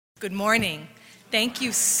Good morning. Thank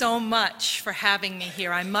you so much for having me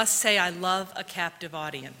here. I must say I love a captive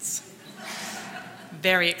audience.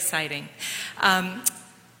 Very exciting. I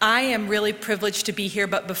am really privileged to be here,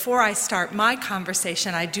 but before I start my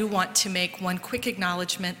conversation, I do want to make one quick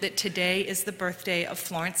acknowledgement that today is the birthday of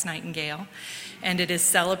Florence Nightingale, and it is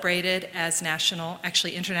celebrated as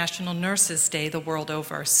International Nurses Day the world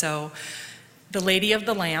over. So the Lady of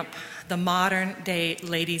the Lamp, the modern day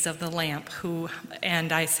ladies of the lamp, who,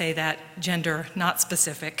 and I say that gender not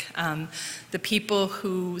specific, the people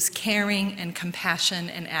whose caring and compassion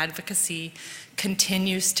and advocacy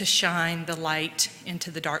continues to shine the light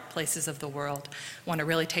into the dark places of the world. I want to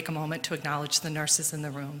really take a moment to acknowledge the nurses in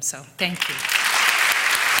the room, so thank you.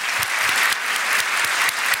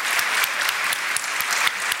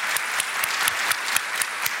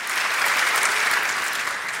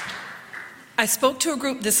 I spoke to a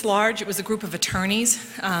group this large. It was a group of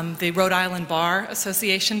attorneys, the Rhode Island Bar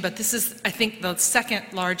Association, but this is, I think, the second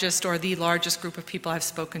largest or the largest group of people I've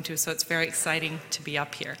spoken to, so it's very exciting to be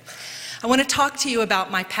up here. I want to talk to you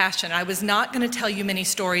about my passion. I was not going to tell you many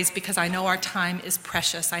stories because I know our time is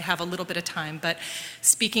precious. I have a little bit of time, but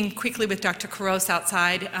speaking quickly with Dr. Caros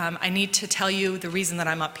outside, I need to tell you the reason that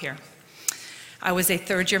I'm up here. I was a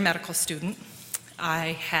third-year medical student. I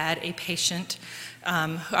had a patient.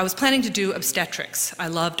 I was planning to do obstetrics. I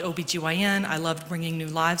loved OBGYN, I loved bringing new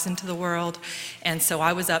lives into the world, and so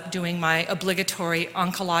I was up doing my obligatory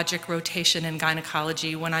oncologic rotation in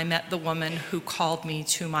gynecology when I met the woman who called me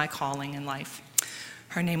to my calling in life.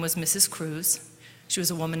 Her name was Mrs. Cruz. She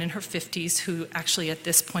was a woman in her 50s who actually at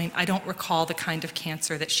this point, I don't recall the kind of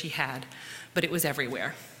cancer that she had, but it was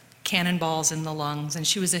everywhere. Cannonballs in the lungs, and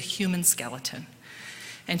she was a human skeleton.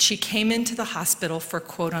 And she came into the hospital for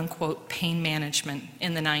quote-unquote pain management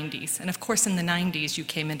in the 90s. And of course, in the 90s, you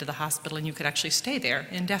came into the hospital and you could actually stay there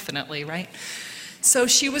indefinitely, right? So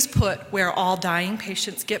she was put where all dying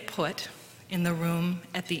patients get put, in the room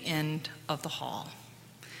at the end of the hall,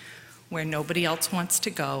 where nobody else wants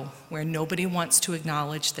to go, where nobody wants to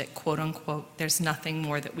acknowledge that quote-unquote, there's nothing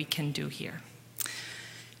more that we can do here.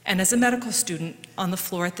 And as a medical student on the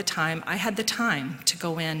floor at the time, I had the time to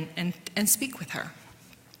go in and speak with her.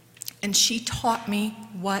 And she taught me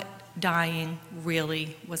what dying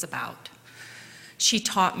really was about. She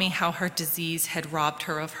taught me how her disease had robbed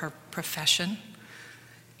her of her profession,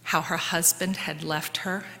 how her husband had left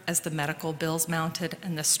her as the medical bills mounted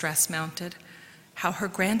and the stress mounted, how her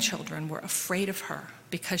grandchildren were afraid of her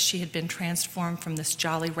because she had been transformed from this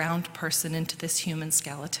jolly round person into this human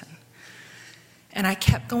skeleton. And I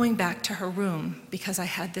kept going back to her room because I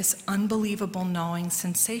had this unbelievable gnawing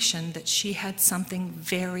sensation that she had something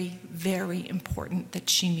very, very important that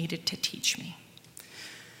she needed to teach me.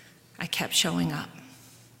 I kept showing up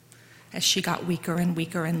as she got weaker and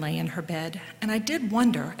weaker and lay in her bed. And I did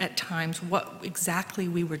wonder at times what exactly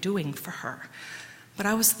we were doing for her. But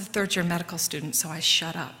I was the third-year medical student, so I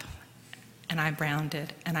shut up and I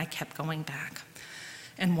rounded and I kept going back.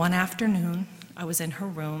 And one afternoon, I was in her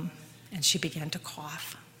room, and she began to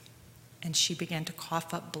cough, and she began to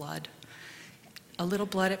cough up blood, a little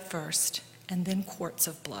blood at first, and then quarts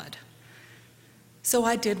of blood. So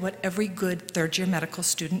I did what every good third-year medical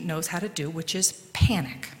student knows how to do, which is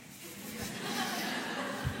panic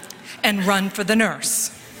and run for the nurse.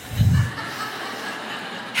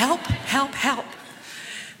 Help, help, help.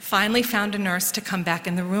 Finally found a nurse to come back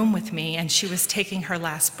in the room with me, and she was taking her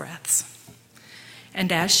last breaths. And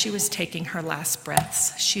as she was taking her last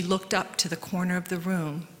breaths, she looked up to the corner of the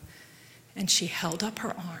room and she held up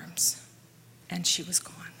her arms and she was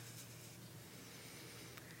gone.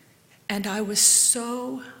 And I was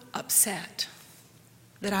so upset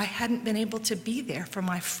that I hadn't been able to be there for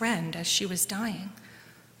my friend as she was dying.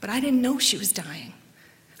 But I didn't know she was dying.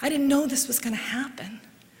 I didn't know this was going to happen.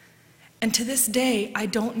 And to this day, I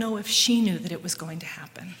don't know if she knew that it was going to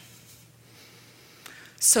happen.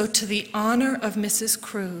 So to the honor of Mrs.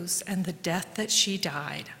 Cruz and the death that she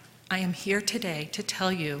died, I am here today to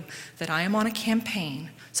tell you that I am on a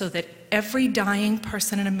campaign so that every dying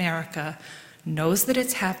person in America knows that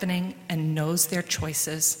it's happening and knows their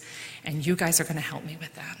choices, and you guys are going to help me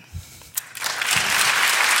with that.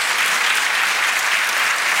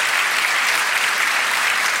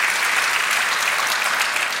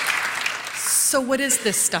 So what is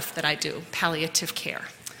this stuff that I do, palliative care?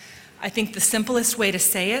 I think the simplest way to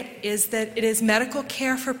say it is that it is medical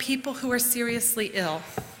care for people who are seriously ill.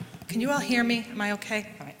 Can you all hear me? Am I okay?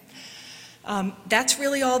 All right. That's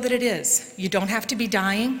really all that it is. You don't have to be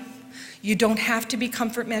dying. You don't have to be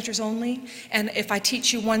comfort measures only. And if I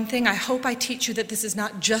teach you one thing, I hope I teach you that this is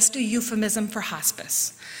not just a euphemism for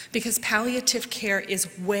hospice, because palliative care is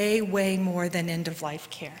way, way more than end-of-life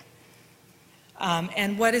care.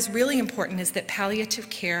 And what is really important is that palliative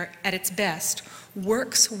care, at its best,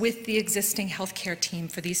 works with the existing healthcare team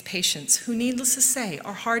for these patients who, needless to say,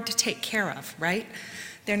 are hard to take care of, right?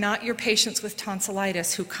 They're not your patients with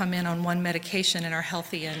tonsillitis who come in on one medication and are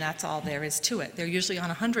healthy and that's all there is to it. They're usually on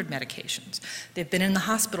 100 medications. They've been in the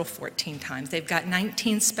hospital 14 times. They've got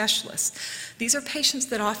 19 specialists. These are patients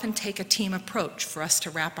that often take a team approach for us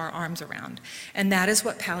to wrap our arms around. And that is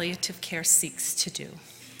what palliative care seeks to do.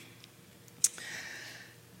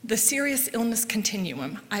 The serious illness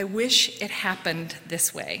continuum, I wish it happened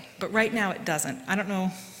this way, but right now it doesn't. I don't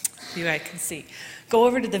know if you guys can see. Go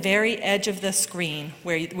over to the very edge of the screen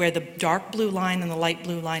where the dark blue line and the light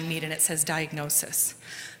blue line meet and it says diagnosis.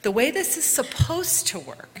 The way this is supposed to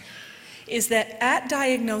work is that at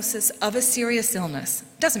diagnosis of a serious illness,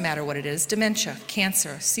 doesn't matter what it is, dementia,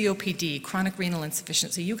 cancer, COPD, chronic renal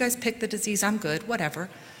insufficiency, you guys pick the disease, I'm good, whatever.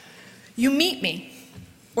 You meet me.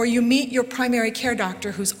 Or you meet your primary care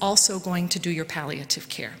doctor who's also going to do your palliative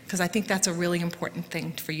care, because I think that's a really important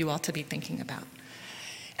thing for you all to be thinking about.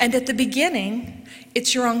 And at the beginning,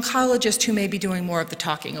 it's your oncologist who may be doing more of the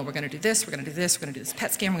talking. Oh, we're going to do this, we're going to do this, we're going to do this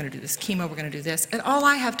PET scan, we're going to do this chemo, we're going to do this. And all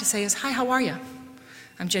I have to say is, hi, how are you?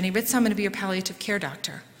 I'm Jennier Ritzau, I'm going to be your palliative care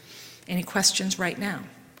doctor. Any questions right now?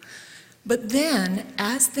 But then,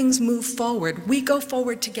 as things move forward, we go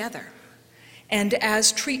forward together. And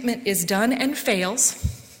as treatment is done and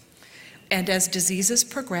fails, and as diseases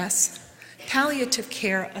progress, palliative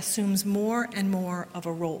care assumes more and more of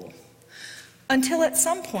a role. Until at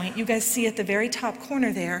some point, you guys see at the very top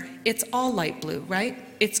corner there, it's all light blue, right?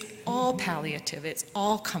 It's all palliative, it's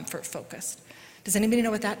all comfort focused. Does anybody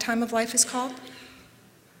know what that time of life is called?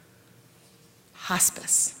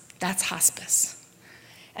 Hospice. That's hospice.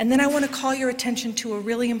 And then I want to call your attention to a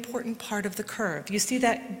really important part of the curve. You see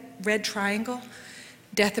that red triangle?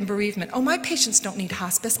 Death and bereavement. Oh, my patients don't need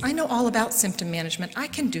hospice. I know all about symptom management. I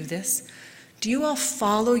can do this. Do you all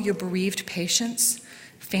follow your bereaved patients,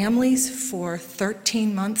 families, for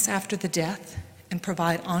 13 months after the death and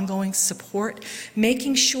provide ongoing support,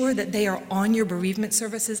 making sure that they are on your bereavement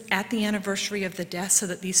services at the anniversary of the death so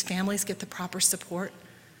that these families get the proper support?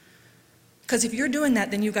 Because if you're doing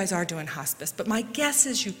that, then you guys are doing hospice. But my guess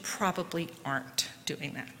is you probably aren't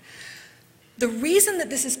doing that. The reason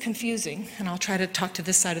that this is confusing, and I'll try to talk to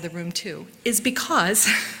this side of the room too, is because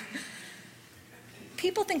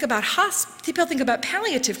people think about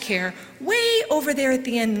palliative care way over there at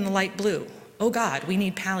the end in the light blue. Oh God, we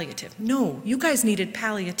need palliative. No, you guys needed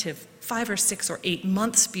palliative 5 or 6 or 8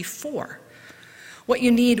 months before. What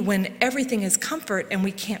you need when everything is comfort and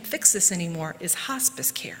we can't fix this anymore is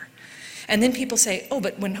hospice care. And then people say, oh,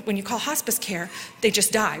 but when you call hospice care, they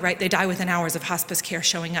just die, right? They die within hours of hospice care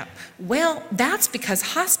showing up. Well, that's because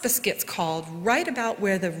hospice gets called right about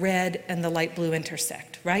where the red and the light blue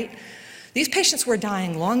intersect, right? These patients were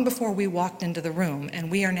dying long before we walked into the room, and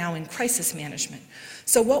we are now in crisis management.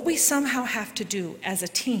 So what we somehow have to do as a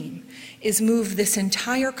team is move this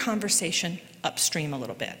entire conversation upstream a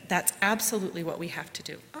little bit. That's absolutely what we have to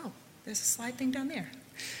do. Oh, there's a slide thing down there.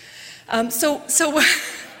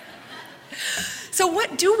 So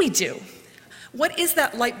what do we do? What is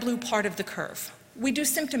that light blue part of the curve? We do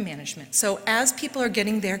symptom management. So as people are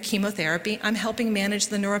getting their chemotherapy, I'm helping manage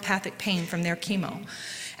the neuropathic pain from their chemo.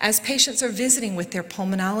 As patients are visiting with their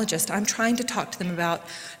pulmonologist, I'm trying to talk to them about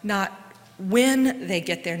not when they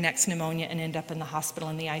get their next pneumonia and end up in the hospital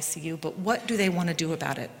in the ICU, but what do they want to do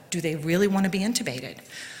about it? Do they really want to be intubated?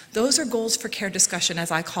 Those are goals for care discussion,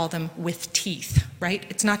 as I call them, with teeth, right?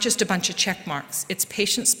 It's not just a bunch of check marks. It's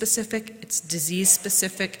patient-specific, it's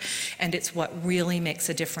disease-specific, and it's what really makes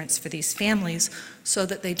a difference for these families so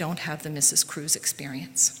that they don't have the Mrs. Cruz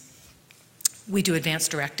experience. We do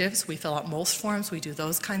advanced directives, we fill out MOLST forms, we do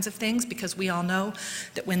those kinds of things because we all know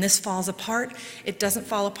that when this falls apart, it doesn't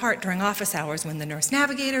fall apart during office hours when the nurse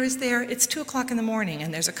navigator is there. It's 2 o'clock in the morning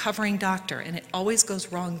and there's a covering doctor and it always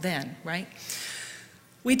goes wrong then, right?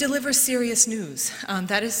 We deliver serious news.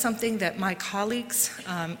 That is something that my colleagues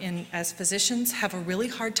as physicians have a really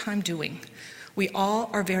hard time doing. We all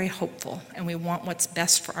are very hopeful and we want what's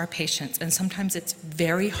best for our patients, and sometimes it's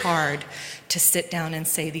very hard to sit down and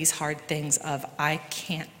say these hard things of, I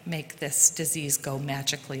can't make this disease go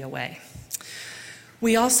magically away.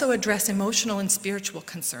 We also address emotional and spiritual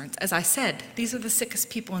concerns. As I said, these are the sickest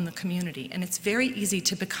people in the community, and it's very easy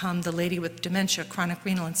to become the lady with dementia, chronic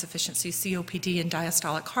renal insufficiency, COPD, and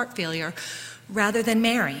diastolic heart failure, rather than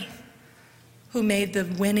Mary, who made the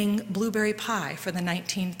winning blueberry pie for the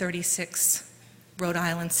 1936 Rhode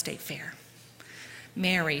Island State Fair.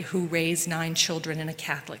 Mary, who raised 9 children in a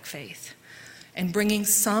Catholic faith. And bringing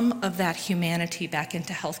some of that humanity back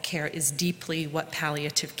into healthcare is deeply what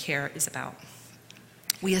palliative care is about.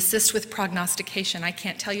 We assist with prognostication. I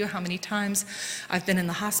can't tell you how many times I've been in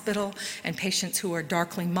the hospital and patients who are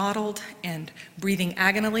darkly mottled and breathing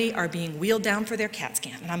agonally are being wheeled down for their CAT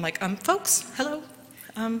scan. And I'm like, folks, hello,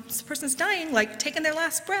 this person's dying, like taking their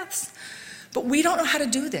last breaths. But we don't know how to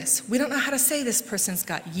do this. We don't know how to say this person's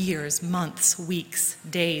got years, months, weeks,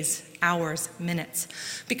 days, hours, minutes.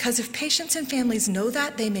 Because if patients and families know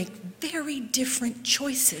that, they make very different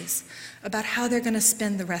choices about how they're going to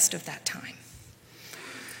spend the rest of that time.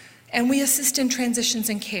 And we assist in transitions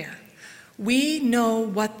in care. We know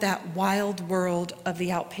what that wild world of the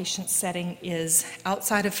outpatient setting is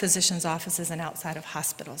outside of physicians' offices and outside of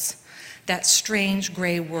hospitals. That strange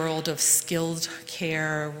gray world of skilled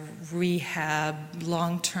care, rehab,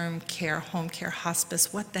 long-term care, home care,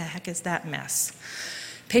 hospice. What the heck is that mess?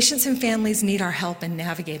 Patients and families need our help in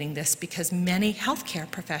navigating this because many healthcare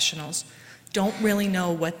professionals don't really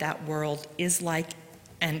know what that world is like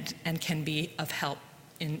and can be of help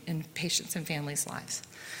in patients' and families' lives.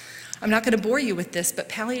 I'm not going to bore you with this, but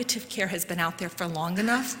palliative care has been out there for long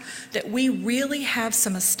enough that we really have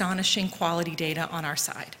some astonishing quality data on our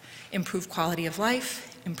side. Improved quality of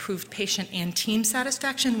life, improved patient and team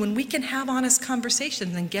satisfaction. When we can have honest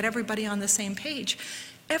conversations and get everybody on the same page,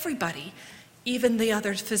 everybody, even the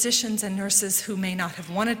other physicians and nurses who may not have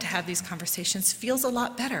wanted to have these conversations, feels a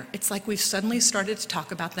lot better. It's like we've suddenly started to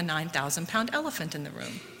talk about the 9,000-pound elephant in the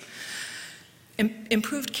room.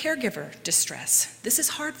 Improved caregiver distress. This is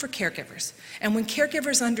hard for caregivers. And when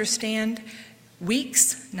caregivers understand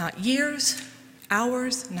weeks, not years,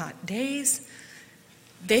 hours, not days,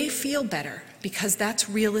 they feel better because that's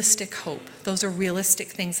realistic hope. Those are realistic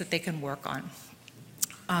things that they can work on.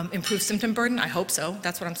 Improved symptom burden, I hope so.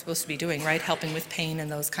 That's what I'm supposed to be doing, right? Helping with pain and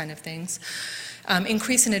those kind of things.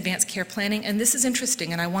 Increase in advanced care planning, and this is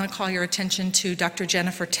interesting, and I want to call your attention to Dr.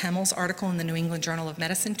 Jennifer Ritzau's article in the New England Journal of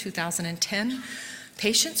Medicine, 2010.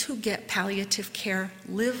 Patients who get palliative care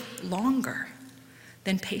live longer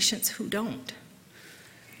than patients who don't.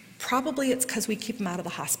 Probably it's because we keep them out of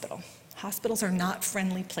the hospital. Hospitals are not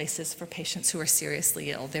friendly places for patients who are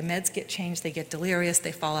seriously ill. Their meds get changed, they get delirious,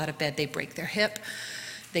 they fall out of bed, they break their hip,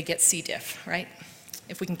 they get C. diff, right?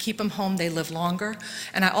 If we can keep them home, they live longer.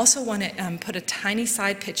 And I also want to put a tiny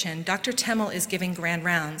side pitch in. Dr. Ritzau is giving grand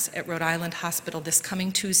rounds at Rhode Island Hospital this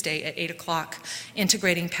coming Tuesday at 8 o'clock,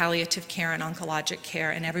 integrating palliative care and oncologic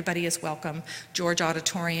care, and everybody is welcome. George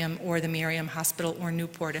Auditorium or the Miriam Hospital or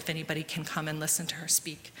Newport, if anybody can come and listen to her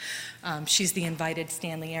speak. She's the invited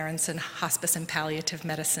Stanley Aronson Hospice and Palliative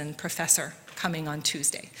Medicine professor coming on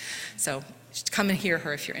Tuesday. So come and hear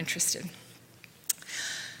her if you're interested.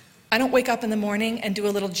 I don't wake up in the morning and do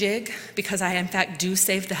a little jig because I, in fact, do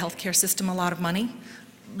save the healthcare system a lot of money,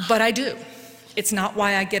 but I do. It's not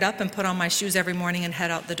why I get up and put on my shoes every morning and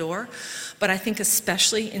head out the door, but I think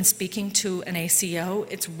especially in speaking to an ACO,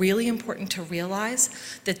 it's really important to realize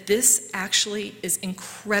that this actually is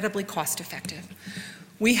incredibly cost effective.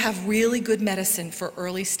 We have really good medicine for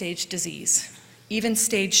early stage disease, even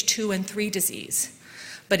stage 2 and 3 disease.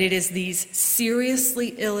 But it is these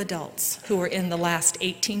seriously ill adults who are in the last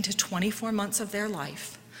 18 to 24 months of their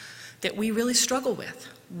life that we really struggle with.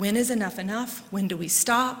 When is enough enough? When do we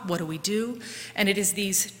stop? What do we do? And it is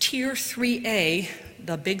these tier 3A,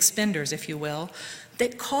 the big spenders, if you will,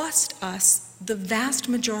 that cost us the vast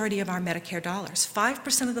majority of our Medicare dollars.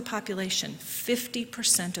 5% of the population,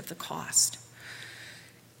 50% of the cost.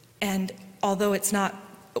 And although it's not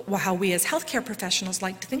how we as healthcare professionals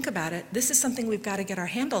like to think about it, this is something we've got to get our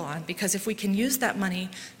handle on, because if we can use that money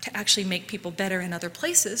to actually make people better in other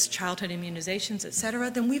places, childhood immunizations, et cetera,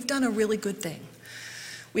 then we've done a really good thing.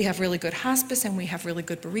 We have really good hospice and we have really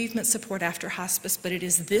good bereavement support after hospice, but it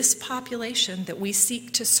is this population that we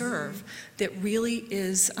seek to serve that really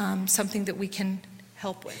is something that we can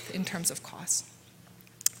help with in terms of costs.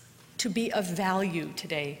 To be of value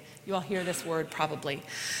today, you all hear this word probably.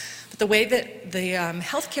 But the way that the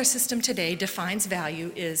healthcare system today defines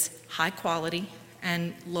value is high quality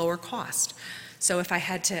and lower cost. So if I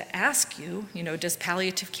had to ask you, does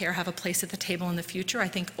palliative care have a place at the table in the future? I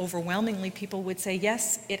think overwhelmingly people would say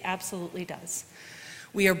yes, it absolutely does.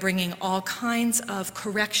 We are bringing all kinds of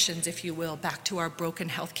corrections, if you will, back to our broken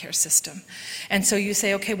healthcare system. And so you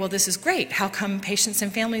say, okay, well, this is great. How come patients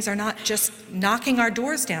and families are not just knocking our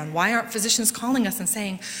doors down? Why aren't physicians calling us and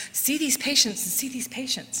saying, see these patients and see these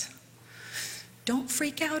patients? Don't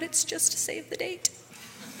freak out, it's just to save the date.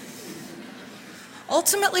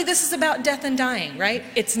 Ultimately, this is about death and dying, right?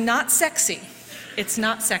 It's not sexy. It's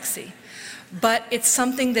not sexy. But it's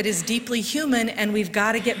something that is deeply human, and we've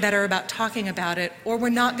got to get better about talking about it, or we're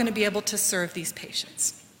not going to be able to serve these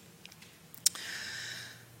patients.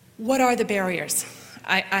 What are the barriers?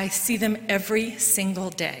 I see them every single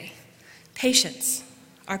day. Patients.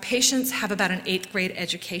 Our patients have about an 8th grade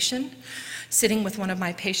education. Sitting with one of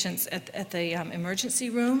my patients at the emergency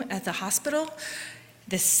room at the hospital,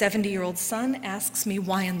 this 70-year-old son asks me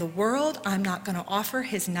why in the world I'm not going to offer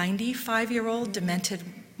his 95-year-old demented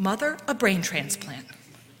mother a brain transplant.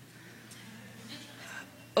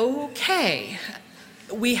 Okay.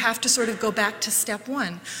 We have to sort of go back to step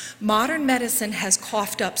one. Modern medicine has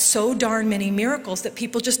coughed up so darn many miracles that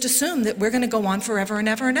people just assume that we're going to go on forever and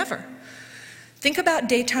ever and ever. Think about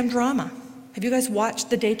daytime drama. Have you guys watched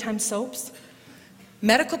the daytime soaps?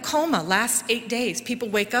 Medical coma lasts 8 days. People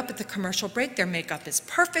wake up at the commercial break, their makeup is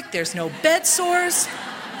perfect, there's no bed sores.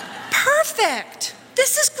 Perfect!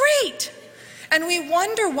 This is great! And we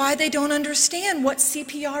wonder why they don't understand what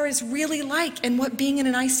CPR is really like and what being in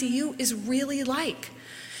an ICU is really like.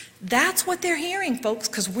 That's what they're hearing, folks,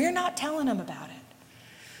 because we're not telling them about it.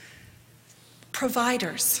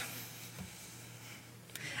 Providers.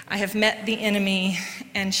 I have met the enemy,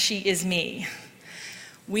 and she is me.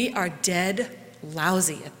 We are dead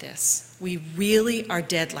lousy at this. We really are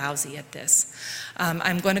dead lousy at this.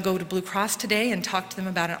 I'm going to go to Blue Cross today and talk to them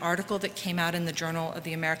about an article that came out in the Journal of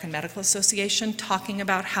the American Medical Association talking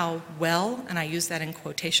about how well, and I use that in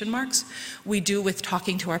quotation marks, we do with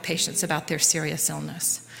talking to our patients about their serious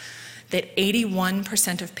illness. That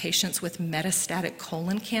 81% of patients with metastatic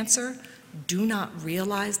colon cancer do not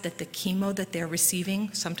realize that the chemo that they're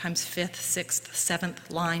receiving, sometimes 5th, 6th,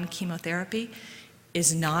 7th line chemotherapy,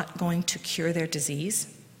 is not going to cure their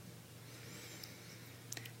disease.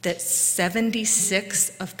 That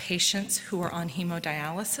 76 of patients who are on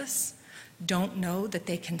hemodialysis don't know that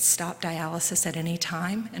they can stop dialysis at any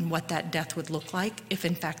time and what that death would look like if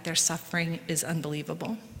in fact their suffering is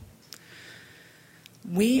unbelievable.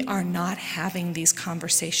 We are not having these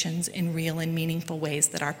conversations in real and meaningful ways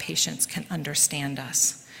that our patients can understand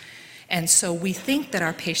us. And so we think that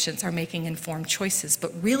our patients are making informed choices,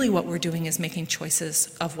 but really what we're doing is making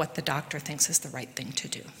choices of what the doctor thinks is the right thing to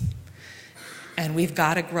do. And we've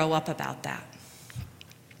got to grow up about that.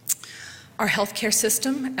 Our healthcare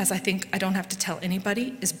system, as I think I don't have to tell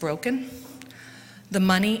anybody, is broken. The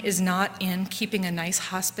money is not in keeping a nice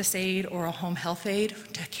hospice aide or a home health aide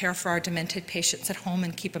to care for our demented patients at home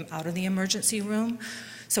and keep them out of the emergency room.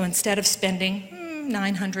 So instead of spending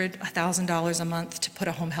 $900, $1,000 a month to put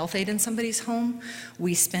a home health aide in somebody's home,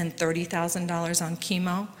 we spend $30,000 on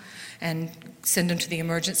chemo and send them to the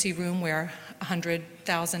emergency room where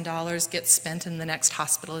 $100,000 gets spent in the next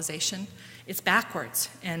hospitalization. It's backwards,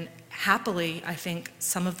 and happily, I think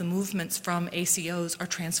some of the movements from ACOs are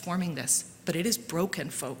transforming this, but it is broken,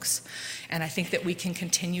 folks, and I think that we can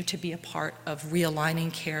continue to be a part of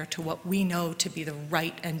realigning care to what we know to be the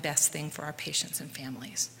right and best thing for our patients and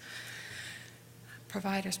families.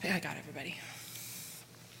 Providers, I got everybody.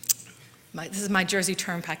 This is my Jersey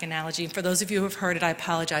Turnpike analogy. For those of you who have heard it, I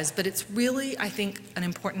apologize, but it's really, I think, an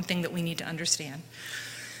important thing that we need to understand.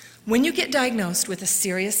 When you get diagnosed with a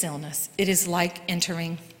serious illness, it is like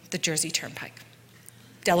entering the Jersey Turnpike,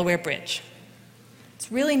 Delaware Bridge.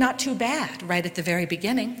 It's really not too bad right at the very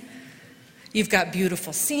beginning. You've got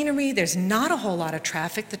beautiful scenery, there's not a whole lot of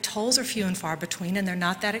traffic, the tolls are few and far between, and they're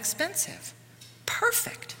not that expensive.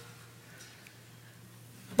 Perfect.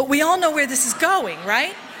 But we all know where this is going,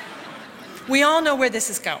 right? We all know where this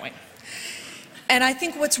is going. And I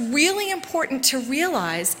think what's really important to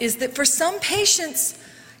realize is that for some patients,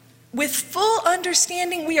 with full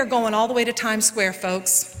understanding, we are going all the way to Times Square,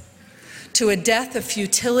 folks, to a death of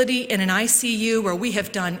futility in an ICU where we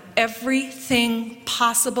have done everything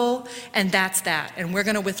possible, and that's that. And we're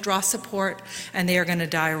going to withdraw support, and they are going to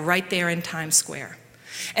die right there in Times Square.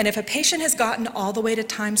 And if a patient has gotten all the way to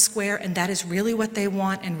Times Square and that is really what they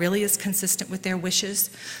want and really is consistent with their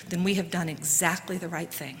wishes, then we have done exactly the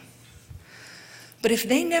right thing. But if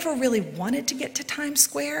they never really wanted to get to Times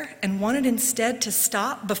Square and wanted instead to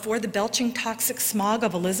stop before the belching toxic smog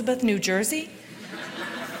of Elizabeth, New Jersey,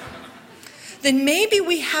 then maybe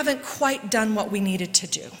we haven't quite done what we needed to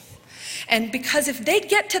do. And because if they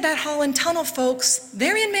get to that Holland Tunnel, folks,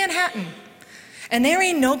 they're in Manhattan, and there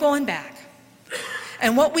ain't no going back.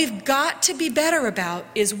 And what we've got to be better about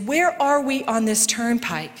is where are we on this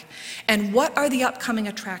turnpike, and what are the upcoming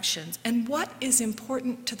attractions, and what is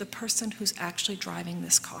important to the person who's actually driving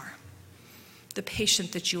this car, the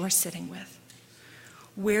patient that you are sitting with.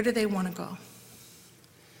 Where do they want to go?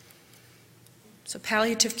 So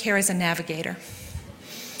palliative care is a navigator,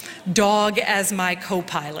 dog as my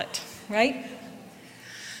co-pilot, right?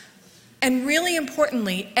 And really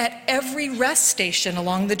importantly, at every rest station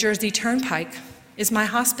along the Jersey Turnpike is my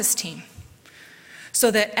hospice team. So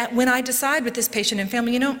that when I decide with this patient and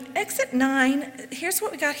family, exit 9, here's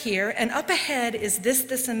what we got here, and up ahead is this,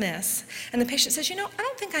 this, and this. And the patient says, I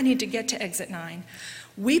don't think I need to get to exit 9.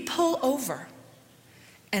 We pull over,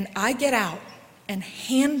 and I get out and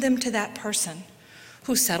hand them to that person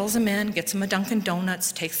who settles them in, gets them a Dunkin'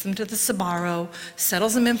 Donuts, takes them to the Sbarro,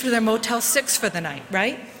 settles them in for their Motel 6 for the night,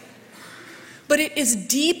 right? But it is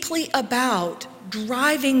deeply about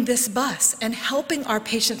driving this bus and helping our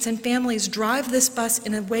patients and families drive this bus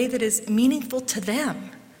in a way that is meaningful to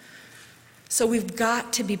them. So we've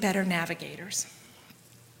got to be better navigators.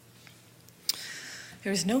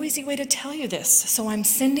 There is no easy way to tell you this, so I'm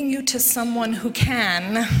sending you to someone who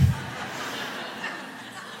can.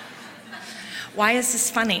 Why is this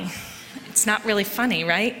funny? It's not really funny,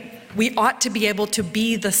 right? We ought to be able to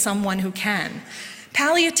be the someone who can.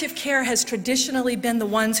 Palliative care has traditionally been the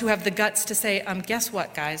ones who have the guts to say, guess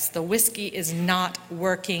what, guys? The whiskey is not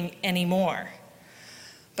working anymore.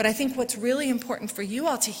 But I think what's really important for you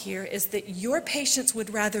all to hear is that your patients would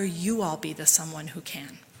rather you all be the someone who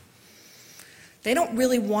can. They don't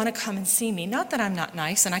really want to come and see me. Not that I'm not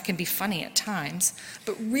nice and I can be funny at times,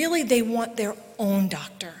 but really they want their own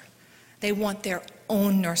doctor. They want their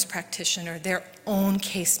own nurse practitioner, their own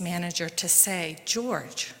case manager to say,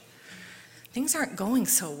 George, things aren't going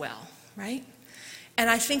so well, right? And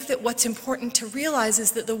I think that what's important to realize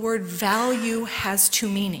is that the word value has two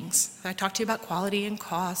meanings. I talked to you about quality and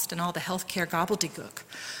cost and all the healthcare gobbledygook.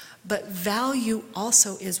 But value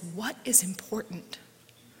also is what is important.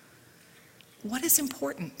 What is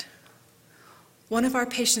important? One of our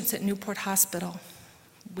patients at Newport Hospital,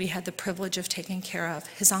 we had the privilege of taking care of,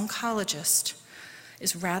 his oncologist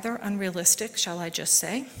is rather unrealistic, shall I just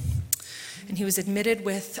say. And he was admitted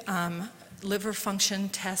with liver function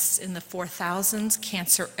tests in the 4,000s,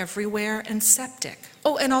 cancer everywhere, and septic.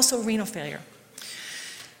 Oh, and also renal failure.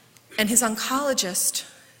 And his oncologist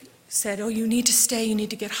said, you need to stay, you need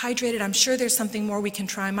to get hydrated, I'm sure there's something more we can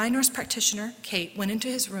try. My nurse practitioner, Kate, went into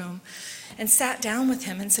his room and sat down with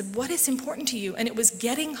him and said, what is important to you? And it was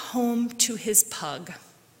getting home to his pug,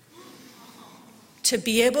 to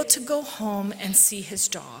be able to go home and see his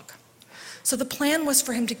dog. So the plan was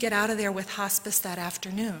for him to get out of there with hospice that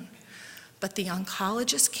afternoon. But the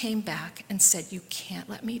oncologist came back and said, you can't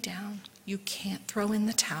let me down. You can't throw in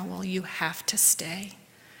the towel. You have to stay.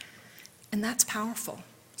 And that's powerful.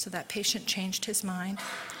 So that patient changed his mind,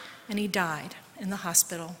 and he died in the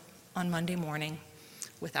hospital on Monday morning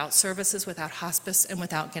without services, without hospice, and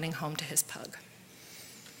without getting home to his pug.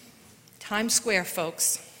 Times Square,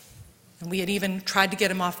 folks. And we had even tried to get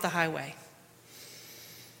him off the highway.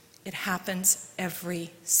 It happens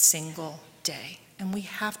every single day, and we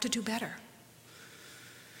have to do better.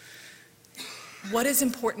 What is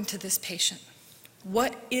important to this patient?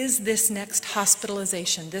 What is this next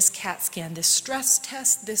hospitalization, this CAT scan, this stress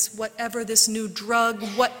test, this whatever, this new drug,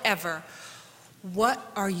 whatever?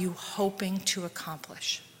 What are you hoping to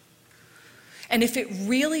accomplish? And if it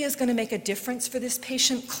really is going to make a difference for this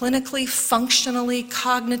patient, clinically, functionally,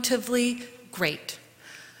 cognitively, great.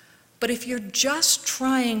 But if you're just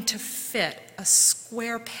trying to fit a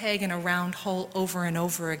square peg in a round hole over and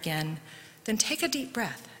over again, then take a deep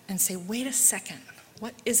breath and say, wait a second,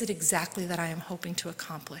 what is it exactly that I am hoping to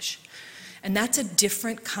accomplish? And that's a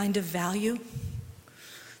different kind of value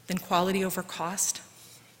than quality over cost,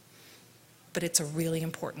 but it's a really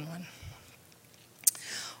important one.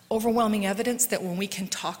 Overwhelming evidence that when we can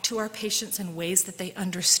talk to our patients in ways that they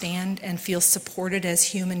understand and feel supported as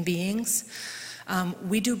human beings,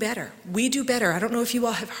 we do better. We do better. I don't know if you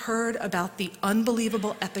all have heard about the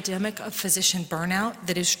unbelievable epidemic of physician burnout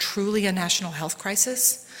that is truly a national health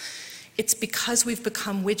crisis. It's because we've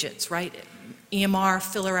become widgets, right? EMR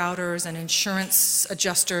filler-outers and insurance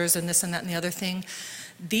adjusters and this and that and the other thing.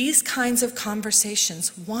 These kinds of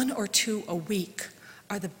conversations, 1 or 2 a week,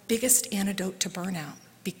 are the biggest antidote to burnout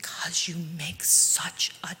because you make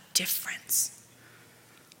such a difference.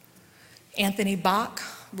 Anthony Bach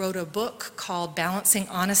wrote a book called Balancing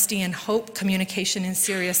Honesty and Hope, Communication in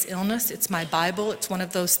Serious Illness. It's my Bible. It's one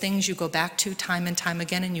of those things you go back to time and time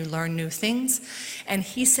again and you learn new things. And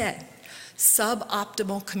he said,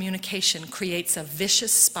 suboptimal communication creates a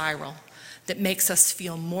vicious spiral that makes us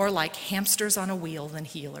feel more like hamsters on a wheel than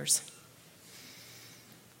healers.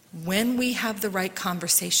 When we have the right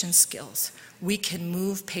conversation skills, we can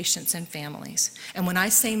move patients and families. And when I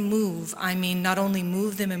say move, I mean not only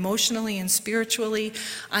move them emotionally and spiritually,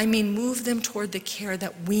 I mean move them toward the care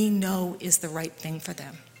that we know is the right thing for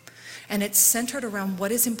them. And it's centered around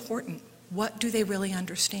what is important. What do they really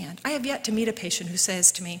understand? I have yet to meet a patient who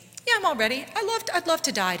says to me, yeah, I'm all ready. I'd love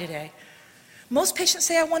to die today. Most patients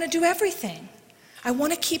say, I want to do everything. I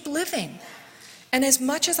want to keep living. And as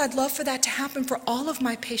much as I'd love for that to happen for all of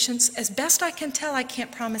my patients, as best I can tell, I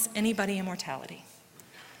can't promise anybody immortality.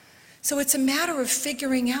 So it's a matter of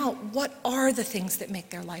figuring out what are the things that make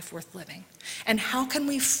their life worth living, and how can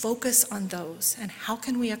we focus on those, and how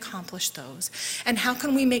can we accomplish those, and how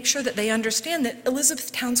can we make sure that they understand that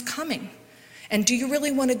Elizabethtown's coming, and do you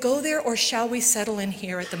really want to go there, or shall we settle in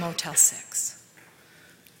here at the Motel 6?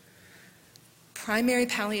 Primary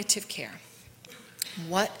palliative care.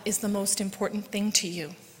 What is the most important thing to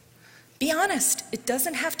you? Be honest, it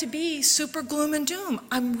doesn't have to be super gloom and doom.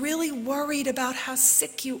 I'm really worried about how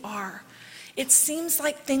sick you are. It seems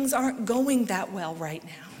like things aren't going that well right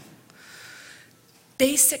now.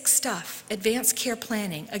 Basic stuff, advanced care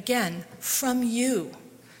planning, again, from you.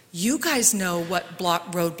 You guys know what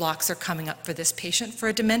roadblocks are coming up for this patient. For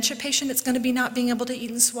a dementia patient, it's going to be not being able to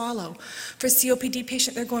eat and swallow. For a COPD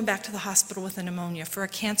patient, they're going back to the hospital with a pneumonia. For a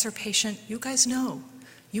cancer patient, you guys know.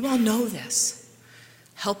 You all know this.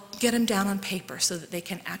 Help get them down on paper so that they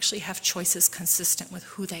can actually have choices consistent with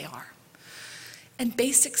who they are. And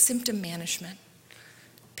basic symptom management.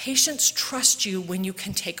 Patients trust you when you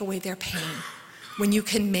can take away their pain, when you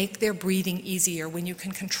can make their breathing easier, when you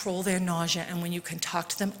can control their nausea, and when you can talk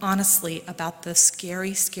to them honestly about the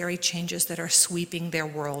scary, scary changes that are sweeping their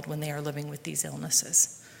world when they are living with these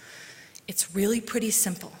illnesses. It's really pretty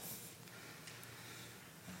simple.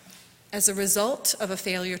 As a result of a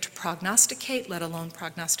failure to prognosticate, let alone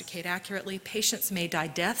prognosticate accurately, patients may die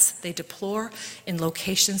deaths they deplore in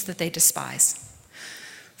locations that they despise.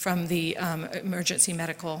 From the Emergency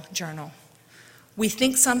Medical Journal. We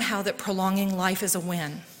think somehow that prolonging life is a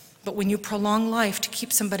win, but when you prolong life to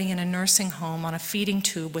keep somebody in a nursing home on a feeding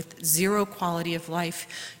tube with zero quality of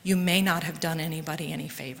life, you may not have done anybody any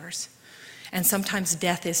favors. And sometimes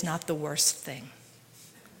death is not the worst thing.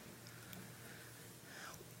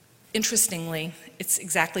 Interestingly, it's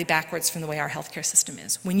exactly backwards from the way our healthcare system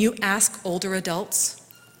is. When you ask older adults,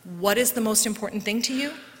 what is the most important thing to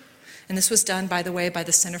you? And this was done, by the way, by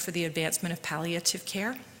the Center for the Advancement of Palliative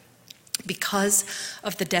Care, because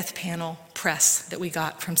of the death panel press that we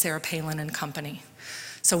got from Sarah Palin and company.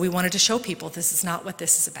 So we wanted to show people this is not what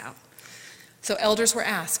this is about. So elders were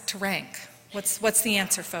asked to rank. What's the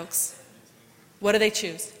answer, folks? What do they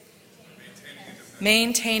choose?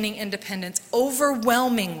 Maintaining independence.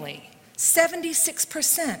 Overwhelmingly,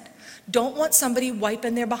 76% don't want somebody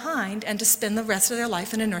wiping their behind and to spend the rest of their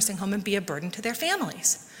life in a nursing home and be a burden to their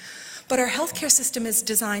families. But our healthcare system is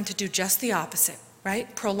designed to do just the opposite,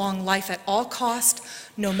 right? Prolong life at all cost,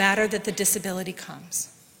 no matter that the disability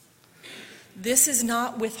comes. This is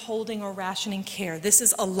not withholding or rationing care. This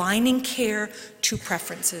is aligning care to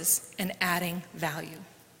preferences and adding value.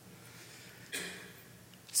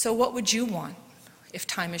 So what would you want if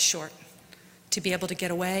time is short? To be able to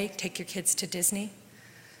get away, take your kids to Disney?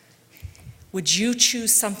 Would you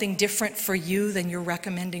choose something different for you than you're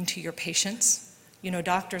recommending to your patients? You know,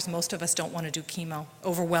 doctors, most of us don't want to do chemo.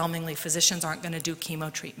 Overwhelmingly, physicians aren't going to do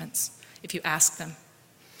chemo treatments if you ask them.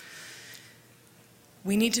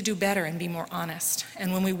 We need to do better and be more honest.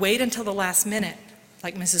 And when we wait until the last minute,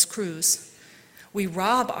 like Mrs. Cruz, we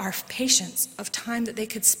rob our patients of time that they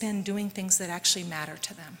could spend doing things that actually matter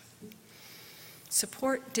to them.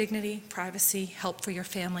 Support, dignity, privacy, help for your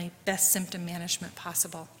family, best symptom management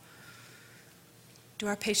possible. Do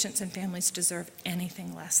our patients and families deserve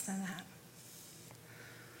anything less than that?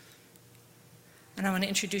 And I want to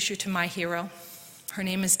introduce you to my hero. Her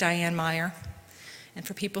name is Diane Meyer. And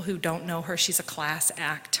for people who don't know her, she's a class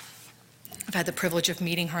act. I've had the privilege of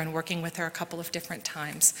meeting her and working with her a couple of different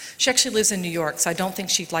times. She actually lives in New York, so I don't think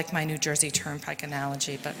she'd like my New Jersey Turnpike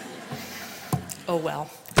analogy, but oh well.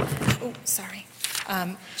 Oh, sorry.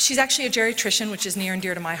 She's actually a geriatrician, which is near and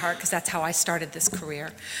dear to my heart because that's how I started this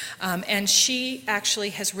career. And she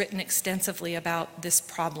actually has written extensively about this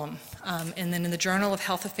problem. And then in the Journal of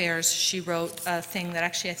Health Affairs, she wrote a thing that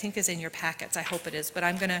actually I think is in your packets. I hope it is. But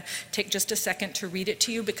I'm going to take just a second to read it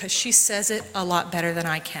to you because she says it a lot better than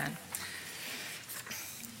I can.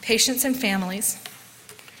 Patients and families,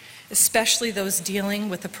 especially those dealing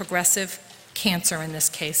with a progressive cancer, in this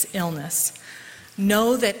case, illness,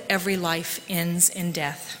 know that every life ends in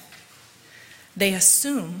death. They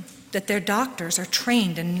assume that their doctors are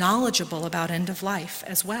trained and knowledgeable about end of life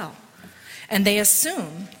as well. And they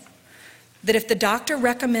assume that if the doctor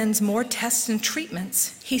recommends more tests and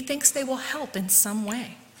treatments, he thinks they will help in some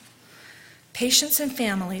way. Patients and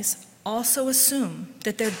families also assume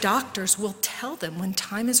that their doctors will tell them when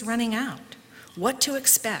time is running out, what to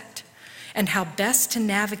expect, and how best to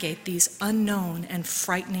navigate these unknown and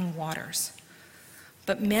frightening waters.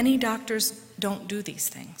 But many doctors don't do these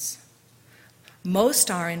things. Most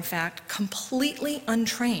are, in fact, completely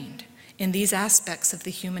untrained in these aspects of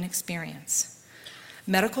the human experience.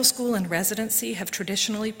 Medical school and residency have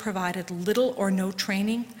traditionally provided little or no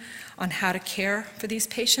training on how to care for these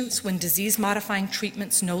patients when disease-modifying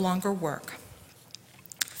treatments no longer work.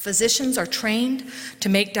 Physicians are trained to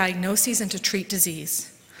make diagnoses and to treat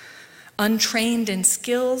disease. Untrained in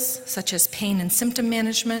skills such as pain and symptom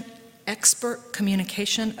management, expert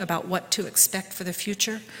communication about what to expect for the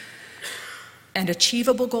future, and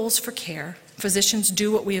achievable goals for care, physicians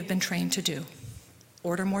do what we have been trained to do: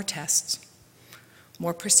 order more tests,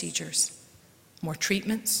 more procedures, more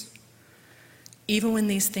treatments, even when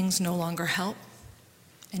these things no longer help,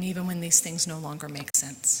 and even when these things no longer make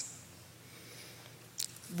sense.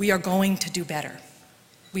 We are going to do better.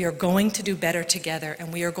 We are going to do better together,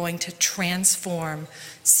 and we are going to transform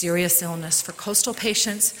serious illness for coastal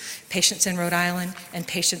patients, patients in Rhode Island, and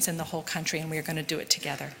patients in the whole country, and we are going to do it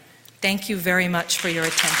together. Thank you very much for your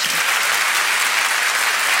attention.